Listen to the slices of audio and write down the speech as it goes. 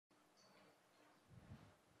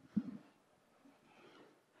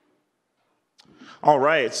All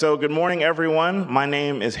right, so good morning, everyone. My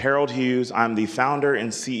name is Harold Hughes. I'm the founder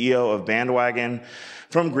and CEO of Bandwagon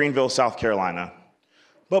from Greenville, South Carolina.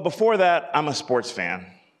 But before that, I'm a sports fan,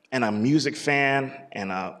 and a music fan,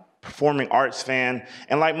 and a performing arts fan.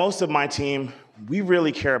 And like most of my team, we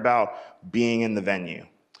really care about being in the venue.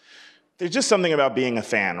 There's just something about being a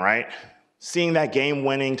fan, right? Seeing that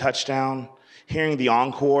game-winning touchdown, hearing the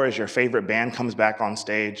encore as your favorite band comes back on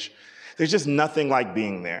stage. There's just nothing like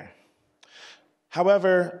being there.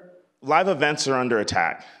 However, live events are under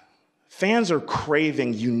attack. Fans are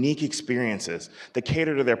craving unique experiences that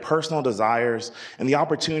cater to their personal desires and the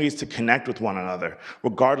opportunities to connect with one another,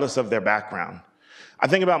 regardless of their background. I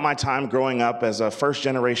think about my time growing up as a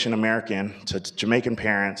first-generation American to Jamaican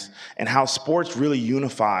parents and how sports really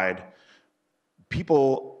unified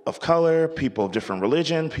people of color, people of different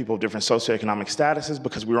religion, people of different socioeconomic statuses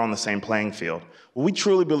because we were on the same playing field. Well, we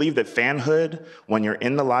truly believe that fanhood, when you're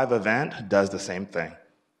in the live event, does the same thing.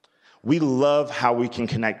 We love how we can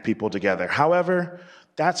connect people together. However,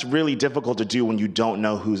 that's really difficult to do when you don't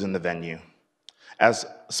know who's in the venue. As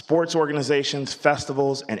sports organizations,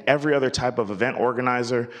 festivals, and every other type of event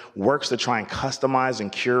organizer works to try and customize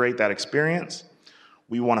and curate that experience,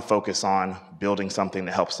 we want to focus on building something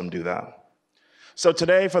that helps them do that. So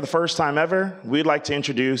today, for the first time ever, we'd like to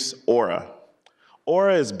introduce Aura.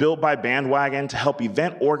 Aura is built by Bandwagon to help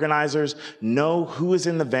event organizers know who is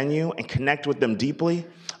in the venue and connect with them deeply,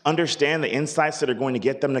 understand the insights that are going to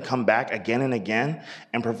get them to come back again and again,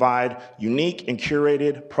 and provide unique and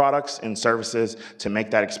curated products and services to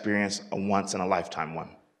make that experience a once-in-a-lifetime one.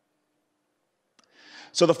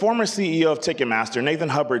 So the former CEO of Ticketmaster, Nathan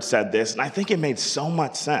Hubbard, said this, and I think it made so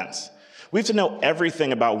much sense. We have to know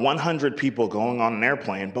everything about 100 people going on an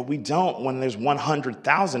airplane, but we don't when there's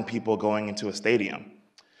 100,000 people going into a stadium.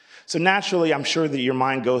 So naturally, I'm sure that your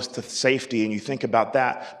mind goes to safety and you think about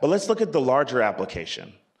that, but let's look at the larger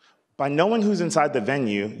application. By knowing who's inside the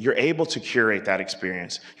venue, you're able to curate that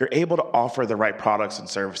experience. You're able to offer the right products and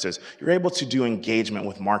services. You're able to do engagement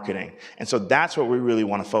with marketing. And so that's what we really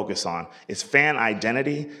want to focus on, is fan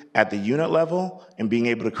identity at the unit level and being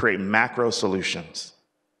able to create macro solutions.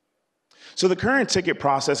 So the current ticket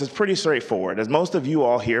process is pretty straightforward, as most of you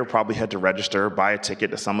all here probably had to register or buy a ticket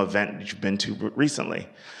to some event that you've been to recently.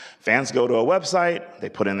 Fans go to a website, they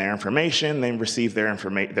put in their information, they receive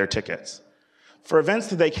their tickets. For events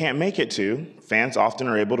that they can't make it to, fans often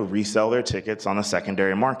are able to resell their tickets on the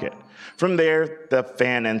secondary market. From there, the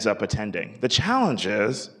fan ends up attending. The challenge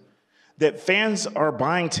is that fans are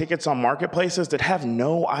buying tickets on marketplaces that have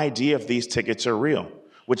no idea if these tickets are real,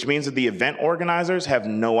 which means that the event organizers have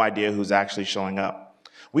no idea who's actually showing up.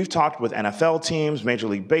 We've talked with NFL teams, Major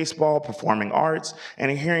League Baseball, performing arts, and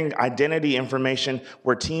hearing identity information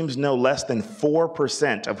where teams know less than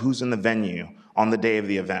 4% of who's in the venue on the day of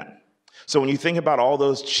the event. So when you think about all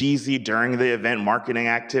those cheesy during the event marketing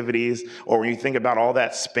activities, or when you think about all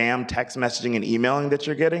that spam text messaging and emailing that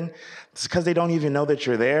you're getting, it's because they don't even know that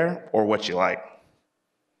you're there or what you like.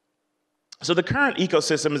 So the current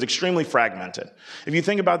ecosystem is extremely fragmented. If you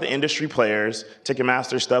think about the industry players,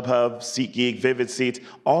 Ticketmaster, StubHub, SeatGeek, Vivid Seats,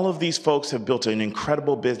 all of these folks have built an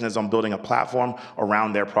incredible business on building a platform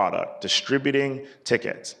around their product, distributing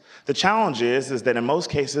tickets. The challenge is that in most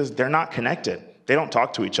cases, they're not connected. They don't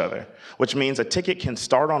talk to each other, which means a ticket can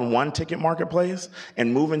start on one ticket marketplace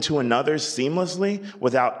and move into another seamlessly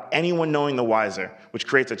without anyone knowing the wiser, which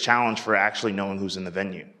creates a challenge for actually knowing who's in the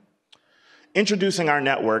venue. Introducing our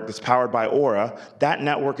network that's powered by Aura, that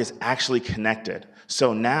network is actually connected.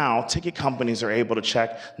 So now ticket companies are able to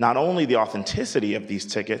check not only the authenticity of these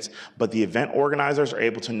tickets, but the event organizers are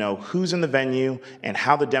able to know who's in the venue and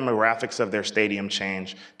how the demographics of their stadium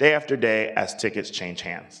change day after day as tickets change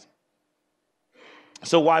hands.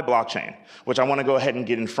 So why blockchain? Which I want to go ahead and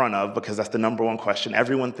get in front of because that's the number one question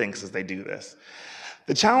everyone thinks as they do this.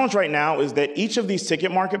 The challenge right now is that each of these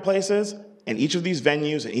ticket marketplaces and each of these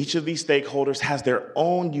venues and each of these stakeholders has their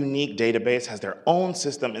own unique database, has their own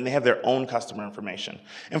system, and they have their own customer information.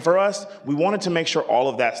 And for us, we wanted to make sure all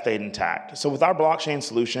of that stayed intact. So with our blockchain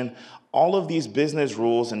solution, all of these business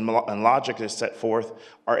rules and logic that's set forth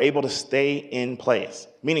are able to stay in place,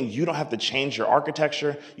 meaning you don't have to change your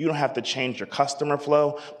architecture, you don't have to change your customer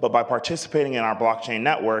flow, but by participating in our blockchain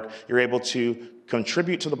network, you're able to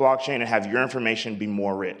contribute to the blockchain and have your information be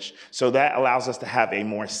more rich. So that allows us to have a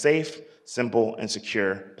more safe, simple, and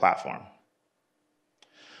secure platform.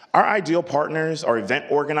 Our ideal partners are event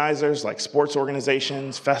organizers like sports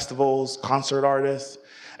organizations, festivals, concert artists,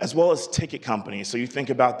 as well as ticket companies. So you think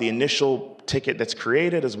about the initial ticket that's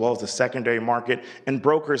created, as well as the secondary market, and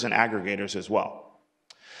brokers and aggregators as well.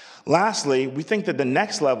 Lastly, we think that the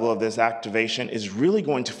next level of this activation is really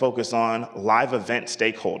going to focus on live event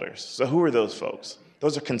stakeholders. So who are those folks?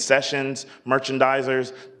 Those are concessions,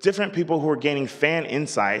 merchandisers, different people who are gaining fan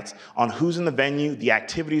insights on who's in the venue, the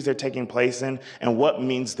activities they're taking place in, and what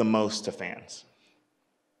means the most to fans.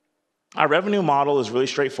 Our revenue model is really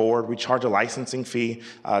straightforward. We charge a licensing fee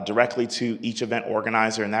directly to each event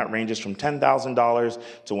organizer, and that ranges from $10,000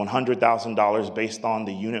 to $100,000 based on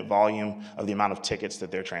the unit volume of the amount of tickets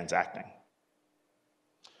that they're transacting.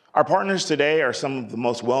 Our partners today are some of the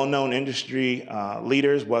most well-known industry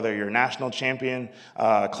leaders, whether you're a national champion,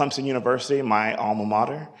 Clemson University, my alma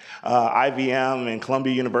mater, IBM and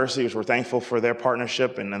Columbia University, which we're thankful for their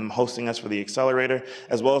partnership and them hosting us for the accelerator,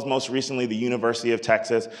 as well as most recently the University of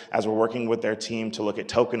Texas, as we're working with their team to look at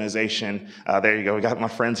tokenization. There you go, we got my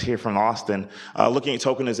friends here from Austin, looking at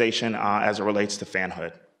tokenization as it relates to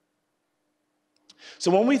fanhood.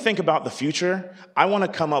 So when we think about the future, I want to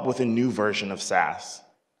come up with a new version of SaaS.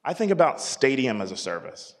 I think about stadium as a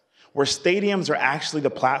service, where stadiums are actually the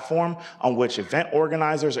platform on which event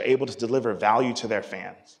organizers are able to deliver value to their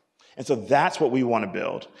fans. And so that's what we want to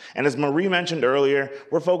build. And as Marie mentioned earlier,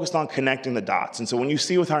 we're focused on connecting the dots. And so when you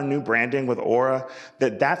see with our new branding with Aura,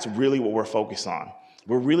 that's really what we're focused on.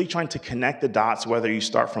 We're really trying to connect the dots, whether you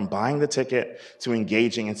start from buying the ticket to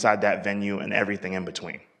engaging inside that venue and everything in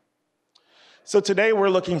between. So today we're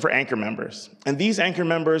looking for anchor members. And these anchor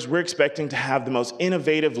members, we're expecting to have the most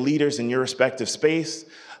innovative leaders in your respective space,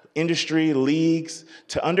 industry, leagues,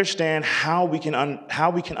 to understand how we can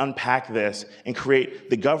unpack this and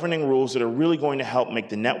create the governing rules that are really going to help make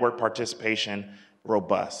the network participation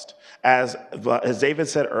robust. As David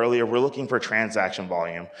said earlier, we're looking for transaction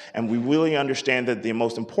volume, and we really understand that the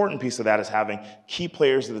most important piece of that is having key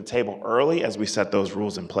players at the table early as we set those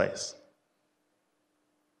rules in place.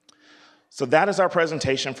 So that is our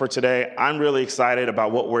presentation for today. I'm really excited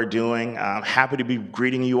about what we're doing. I'm happy to be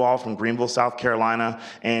greeting you all from Greenville, South Carolina,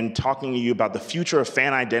 and talking to you about the future of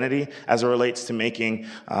fan identity as it relates to making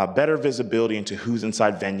better visibility into who's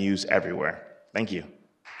inside venues everywhere. Thank you.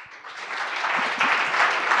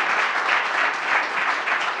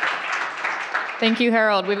 Thank you,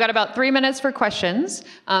 Harold. We've got about 3 minutes for questions.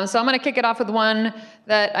 So I'm going to kick it off with one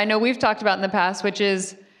that I know we've talked about in the past, which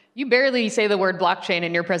is, you barely say the word blockchain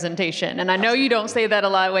in your presentation. And I know you don't say that a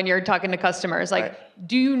lot when you're talking to customers. Like, right.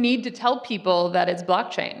 Do you need to tell people that it's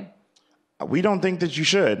blockchain? We don't think that you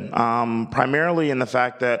should, primarily in the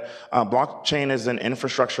fact that blockchain is an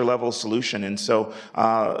infrastructure level solution. And so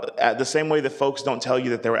at the same way that folks don't tell you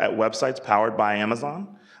that they're at websites powered by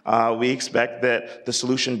Amazon, we expect that the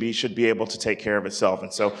solution should be able to take care of itself.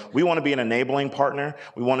 And so we want to be an enabling partner.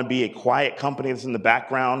 We want to be a quiet company that's in the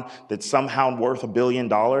background that's somehow worth $1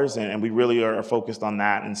 billion, and we really are focused on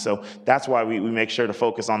that. And so that's why we make sure to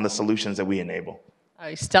focus on the solutions that we enable.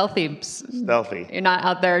 Stealthy. Stealthy. You're not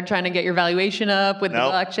out there trying to get your valuation up with the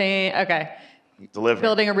blockchain. Okay. Delivering.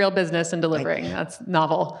 Building a real business and delivering. That's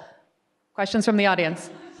novel. Questions from the audience?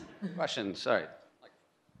 Questions, sorry.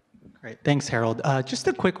 Great, thanks, Harold. Just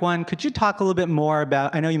a quick one. Could you talk a little bit more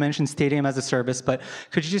about, I know you mentioned Stadium as a service, but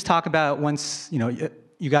could you just talk about once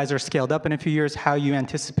you guys are scaled up in a few years, how you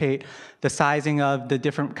anticipate the sizing of the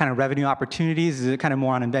different kind of revenue opportunities? Is it kind of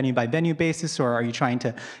more on a venue by venue basis, or are you trying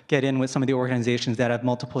to get in with some of the organizations that have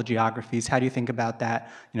multiple geographies? How do you think about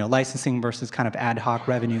that, licensing versus kind of ad hoc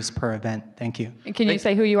revenues per event? Thank you. And can you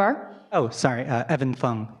say who you are? Oh, sorry, Evan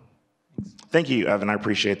Fung. Thank you, Evan. I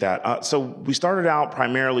appreciate that. So we started out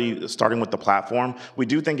primarily starting with the platform. We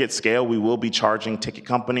do think at scale we will be charging ticket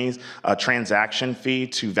companies a transaction fee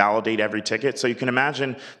to validate every ticket. So you can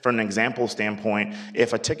imagine, from an example standpoint,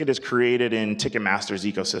 if a ticket is created in Ticketmaster's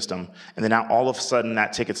ecosystem, and then now all of a sudden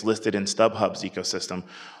that ticket's listed in StubHub's ecosystem,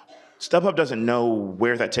 StubHub doesn't know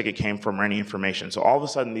where that ticket came from or any information. So all of a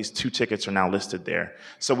sudden, these two tickets are now listed there.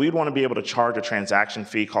 So we'd want to be able to charge a transaction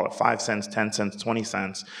fee, call it 5 cents, 10 cents, 20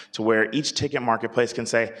 cents, to where each ticket marketplace can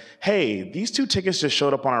say, hey, these two tickets just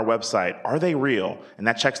showed up on our website. Are they real? And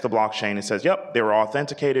that checks the blockchain and says, yep, they were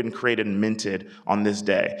authenticated and created and minted on this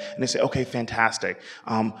day. And they say, okay, fantastic.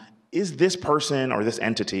 Is this person or this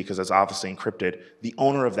entity, because it's obviously encrypted, the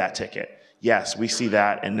owner of that ticket? Yes, we see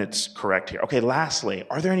that, and it's correct here. Okay, lastly,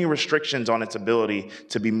 are there any restrictions on its ability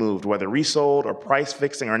to be moved, whether resold or price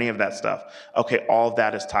fixing or any of that stuff? Okay, all of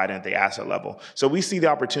that is tied in at the asset level. So we see the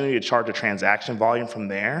opportunity to charge a transaction volume from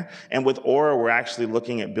there, and with Aura, we're actually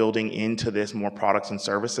looking at building into this more products and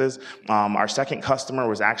services. Our second customer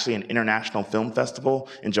was actually an international film festival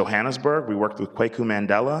in Johannesburg. We worked with Kwaku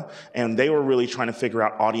Mandela, and they were really trying to figure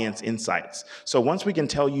out audience insights. So once we can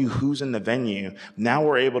tell you who's in the venue, now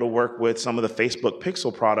we're able to work with some some of the Facebook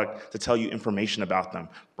Pixel product to tell you information about them,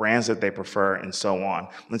 brands that they prefer, and so on.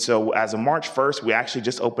 And so as of March 1st, we actually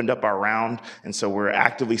just opened up our round, and so we're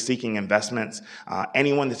actively seeking investments.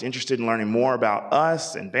 Anyone that's interested in learning more about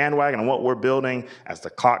us and Bandwagon and what we're building as the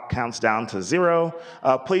clock counts down to 0,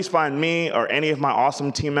 please find me or any of my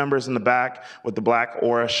awesome team members in the back with the black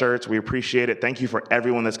Aura shirts. We appreciate it. Thank you for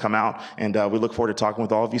everyone that's come out, and we look forward to talking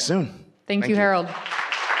with all of you soon. Thank you, Harold.